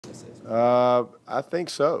I think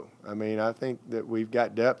so. I mean, I think that we've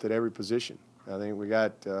got depth at every position. I think we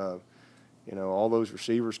got, all those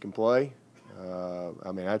receivers can play.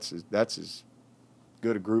 I mean, that's as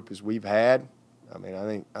good a group as we've had. I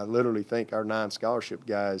mean, I literally think our 9 scholarship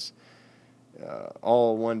guys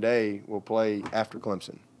all one day will play after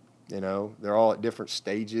Clemson. They're all at different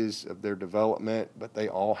stages of their development, but they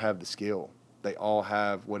all have the skill. They all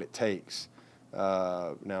have what it takes.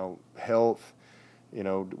 Now, health,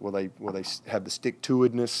 will they have the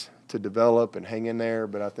stick-to-itness to develop and hang in there?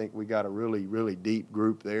 But I think we got a really, really deep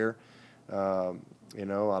group there. I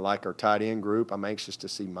like our tight end group. I'm anxious to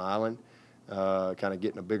see Milan kind of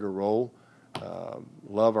getting a bigger role.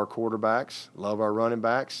 Love our quarterbacks, love our running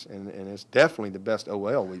backs, and it's definitely the best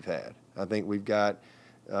OL we've had. I think we've got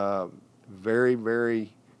very,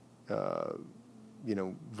 very,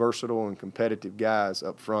 versatile and competitive guys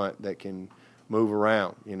up front that can move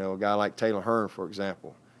around. A guy like Taylor Hearn, for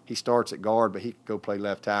example, he starts at guard, but he could go play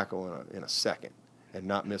left tackle in a second and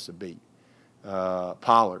not miss a beat.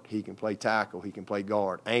 Pollard, he can play tackle, he can play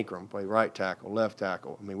guard. Ankrum, play right tackle, left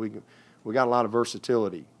tackle. I mean, we got a lot of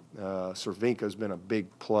versatility. Cervinka's been a big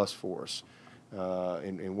plus for us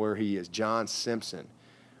in where he is. John Simpson,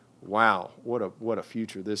 wow, what a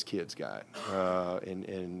future this kid's got.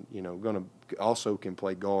 Going to also can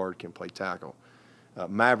play guard, can play tackle.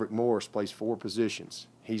 Maverick Morris plays 4 positions.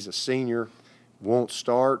 He's a senior, won't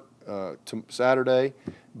start Saturday,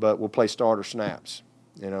 but will play starter snaps.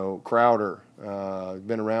 Crowder,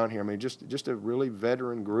 been around here. I mean, just a really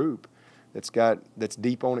veteran group that's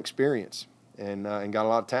deep on experience and got a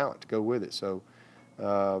lot of talent to go with it. So,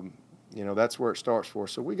 that's where it starts for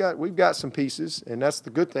us. So we've got some pieces, and that's the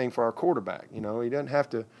good thing for our quarterback. He don't have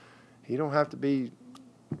to be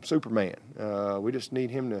Superman. We just need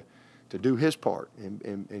him to do his part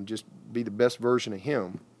and just be the best version of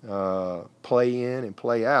him, play in and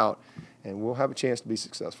play out, and we'll have a chance to be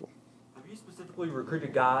successful. Have you specifically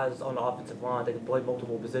recruited guys on the offensive line that can play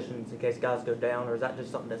multiple positions in case guys go down, or is that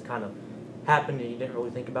just something that's kind of happened and you didn't really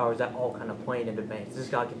think about, or is that all kind of playing in advance? This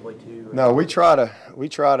guy can play too. No, we try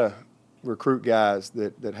to recruit guys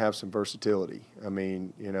that have some versatility. I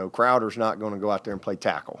mean, Crowder's not going to go out there and play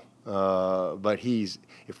tackle, but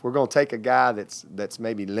if we're going to take a guy that's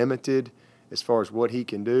maybe limited as far as what he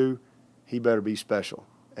can do, he better be special,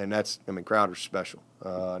 and Crowder's special.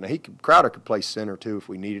 Now Crowder could play center too if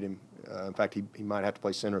we needed him. In fact, he might have to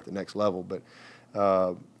play center at the next level, but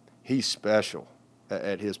he's special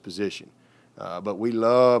at his position. But we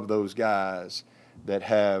love those guys that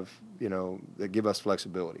that give us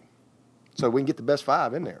flexibility, so we can get the best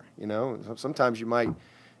 5 in there. Sometimes you might,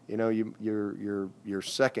 your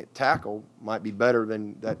second tackle might be better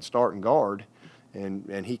than that starting guard,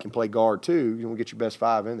 and he can play guard too. We'll get your best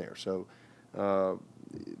 5 in there. So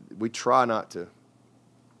we try not to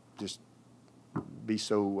just be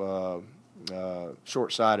so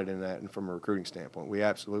short-sighted in that, and from a recruiting standpoint, we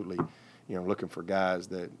absolutely. Looking for guys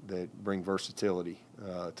that bring versatility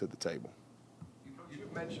to the table.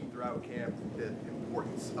 You've mentioned throughout camp the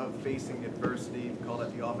importance of facing adversity. You call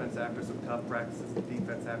that the offense after some tough practices, the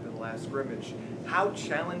defense after the last scrimmage. How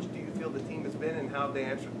challenged do you feel the team has been, and how have they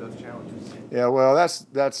answered those challenges? Yeah, well,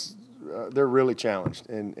 they're really challenged,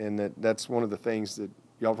 and that's one of the things that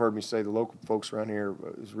y'all have heard me say. The local folks around here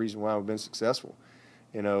is the reason why we've been successful.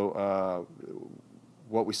 What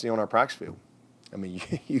we see on our practice field. I mean,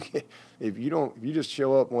 if you just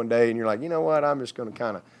show up one day and you're like, you know what, I'm just going to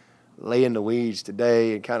kind of lay in the weeds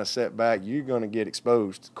today and kind of set back, you're going to get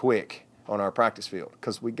exposed quick on our practice field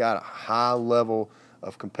because we got a high level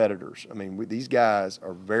of competitors. I mean, these guys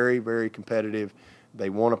are very, very competitive. They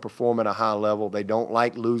want to perform at a high level. They don't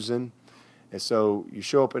like losing. And so you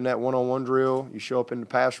show up in that one-on-one drill, you show up in the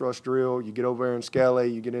pass rush drill, you get over there in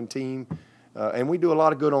Skelly, you get in team, and we do a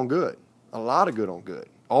lot of good on good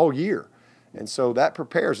all year. And so that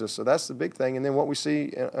prepares us. So that's the big thing. And then what we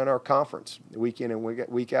see in our conference, week in and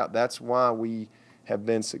week out, that's why we have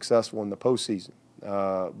been successful in the postseason.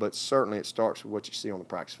 But certainly it starts with what you see on the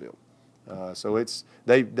practice field. So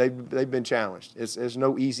they've been challenged. There's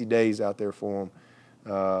no easy days out there for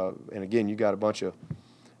them. And again, you got a bunch of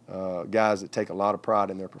guys that take a lot of pride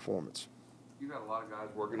in their performance. You got a lot of guys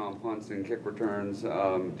working on punts and kick returns.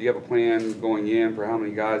 Do you have a plan going in for how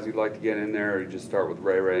many guys you'd like to get in there, or you just start with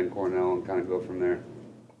Ray and Cornell and kind of go from there?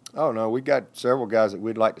 Oh, no, we've got several guys that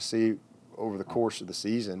we'd like to see over the course of the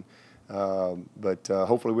season, but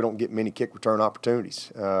hopefully we don't get many kick return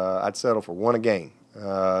opportunities. I'd settle for one a game.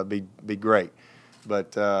 Be great.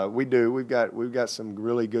 But we do. We've got some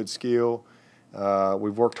really good skill.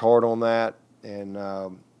 We've worked hard on that,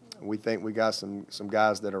 and we think we got some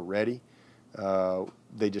guys that are ready.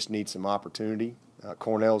 They just need some opportunity.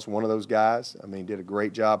 Cornell's one of those guys. I mean, did a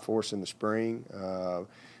great job for us in the spring.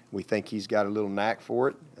 We think he's got a little knack for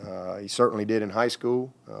it. He certainly did in high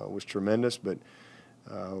school, was tremendous, but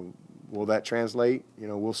will that translate? You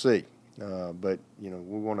know, we'll see. But, you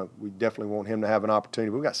know, we definitely want him to have an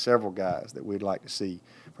opportunity. We've got several guys that we'd like to see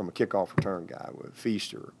from a kickoff return guy, with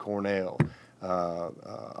Feaster, Cornell,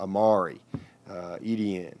 Amari,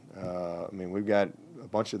 Etienne. I mean, we've got a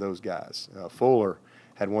bunch of those guys. Fuller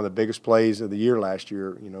had one of the biggest plays of the year last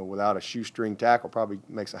year, you know, without a shoestring tackle, probably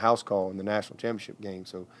makes a house call in the national championship game.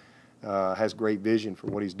 So has great vision for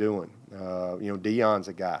what he's doing. You know, Dion's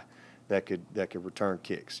a guy that could return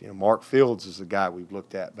kicks. You know, Mark Fields is a guy we've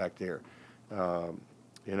looked at back there.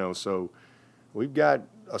 You know, so we've got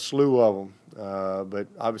a slew of them, but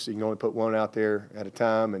obviously you can only put one out there at a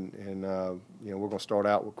time, and you know, we're going to start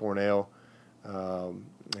out with Cornell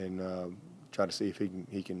and try to see if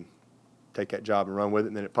he can take that job and run with it.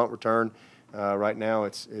 And then at punt return, right now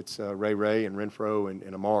it's Ray and Renfro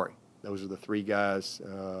and Amari. Those are the three guys.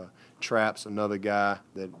 Trapp's another guy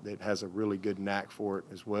that has a really good knack for it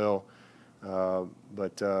as well.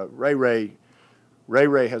 But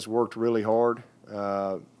Ray has worked really hard.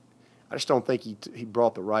 I just don't think he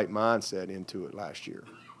brought the right mindset into it last year.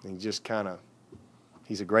 And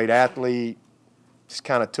he's a great athlete. Just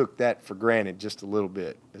kind of took that for granted just a little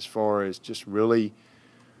bit, as far as just really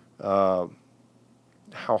how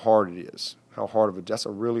hard it is. That's a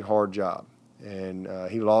really hard job. And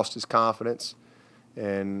he lost his confidence,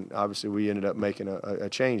 and obviously we ended up making a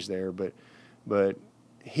change there. But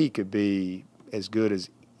he could be as good as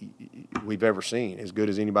we've ever seen, as good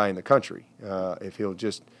as anybody in the country, if he'll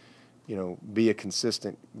just, you know, be a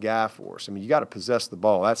consistent guy for us. I mean, you got to possess the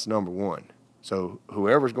ball. That's number one. So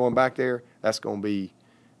whoever's going back there, that's going to be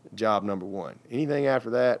job number one. Anything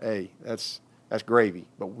after that, hey, that's gravy.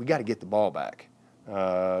 But we got to get the ball back.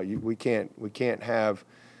 We can't have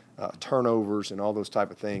turnovers and all those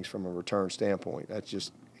type of things from a return standpoint. That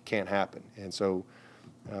just can't happen. And so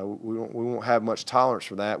we won't have much tolerance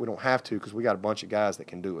for that. We don't have to, because we got a bunch of guys that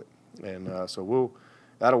can do it. And so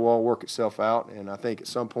that'll all work itself out. And I think at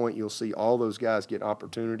some point you'll see all those guys get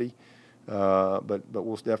opportunity. But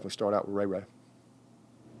we'll definitely start out with Ray.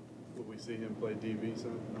 Will we see him play DB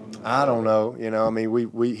soon? I don't know. You know, I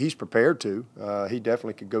mean, he's prepared to. He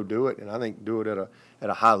definitely could go do it, and I think do it at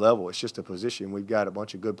a high level. It's just a position. We've got a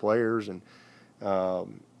bunch of good players, and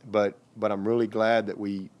but I'm really glad that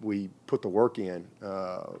we put the work in.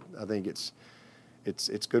 I think it's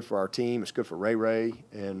good for our team. It's good for Ray,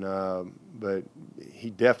 and but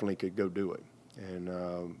he definitely could go do it.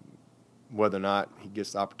 And whether or not he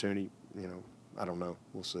gets the opportunity, you know, I don't know.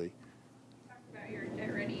 We'll see. About your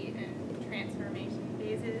get ready and transformation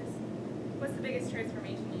phases. What's the biggest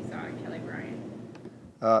transformation you saw in Kelly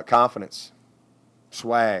Bryant? Confidence,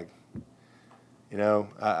 swag. You know,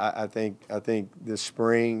 I think this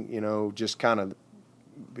spring, you know, just kind of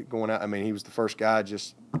going out. I mean, he was the first guy.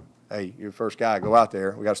 Just, hey, you're the first guy. Go out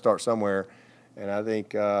there. We got to start somewhere. And I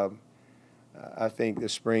think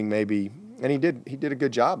this spring maybe, and he did a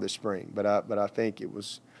good job this spring. But I think it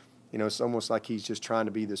was, you know, it's almost like he's just trying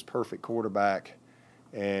to be this perfect quarterback,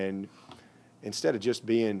 and instead of just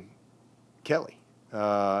being Kelly.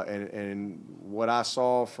 And what I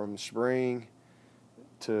saw from spring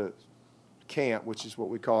to camp, which is what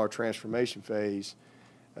we call our transformation phase,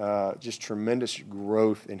 just tremendous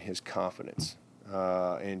growth in his confidence,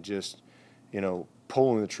 and just, you know,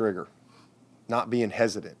 pulling the trigger, not being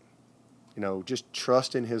hesitant, you know, just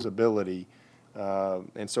trusting his ability.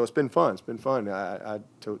 And so it's been fun. It's been fun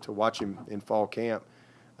to watch him in fall camp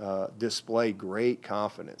display great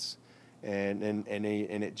confidence, and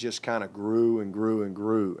it just kind of grew and grew and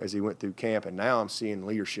grew as he went through camp. And now I'm seeing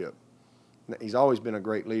leadership. He's always been a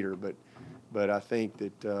great leader, but I think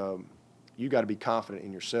that you got to be confident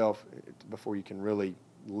in yourself before you can really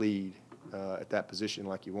lead at that position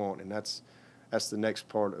like you want. And that's the next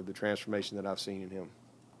part of the transformation that I've seen in him.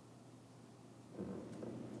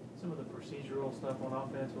 Some of the procedural stuff on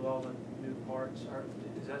offense with all the new parts,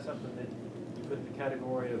 is that something that you put in the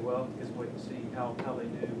category as well? Just wait and see how they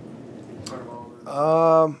do sort of all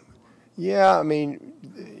of yeah, I mean,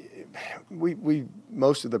 we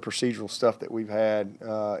most of the procedural stuff that we've had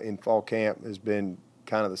in fall camp has been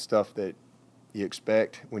kind of the stuff that you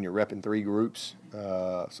expect when you're repping three groups.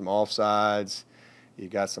 Some offsides, you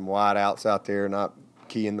got some wide outs out there not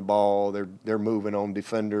keying the ball. They're moving on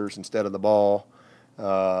defenders instead of the ball.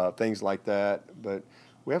 Things like that, but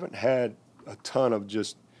we haven't had a ton of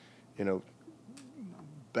just, you know,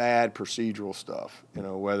 bad procedural stuff, you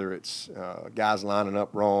know, whether it's guys lining up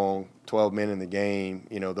wrong, 12 men in the game,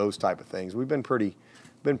 you know, those type of things. We've been pretty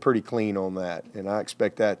clean on that, and I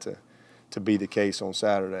expect that to be the case on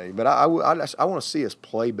Saturday. But I want to see us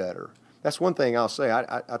play better. That's one thing I'll say.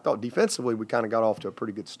 I thought defensively we kind of got off to a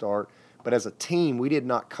pretty good start, but as a team we did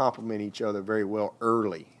not complement each other very well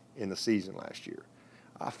early in the season last year.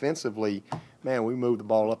 Offensively, man, we moved the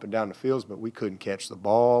ball up and down the fields, but we couldn't catch the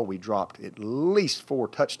ball. We dropped at least 4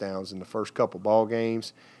 touchdowns in the first couple ball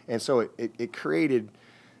games, and so it created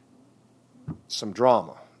some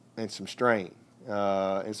drama and some strain.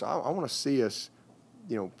 And so I want to see us,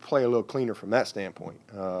 play a little cleaner from that standpoint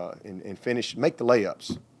and finish, make the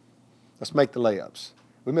layups. Let's make the layups.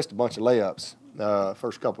 We missed a bunch of layups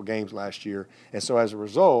first couple games last year, and so as a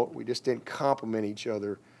result, we just didn't complement each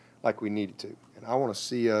other like we needed to. And I want to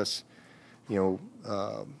see us,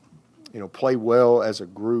 play well as a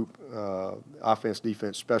group, offense,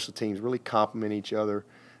 defense, special teams, really complement each other,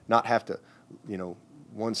 not have to,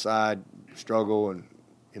 one side struggle and,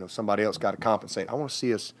 somebody else got to compensate. I want to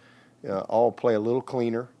see us all play a little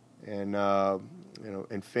cleaner and,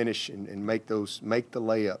 and finish and make the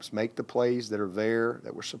layups, make the plays that are there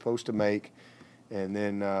that we're supposed to make, and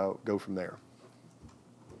then go from there.